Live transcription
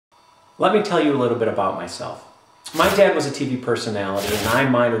Let me tell you a little bit about myself. My dad was a TV personality and I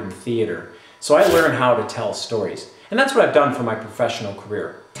minored in theater, so I learned how to tell stories. And that's what I've done for my professional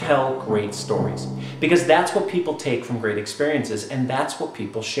career. Tell great stories. Because that's what people take from great experiences and that's what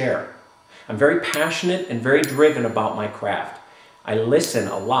people share. I'm very passionate and very driven about my craft. I listen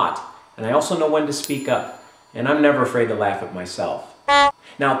a lot and I also know when to speak up. And I'm never afraid to laugh at myself.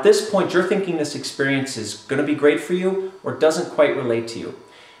 Now at this point you're thinking this experience is going to be great for you or doesn't quite relate to you.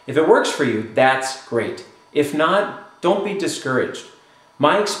 If it works for you, that's great. If not, don't be discouraged.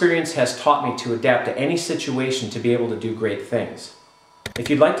 My experience has taught me to adapt to any situation to be able to do great things. If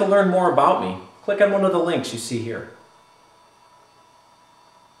you'd like to learn more about me, click on one of the links you see here.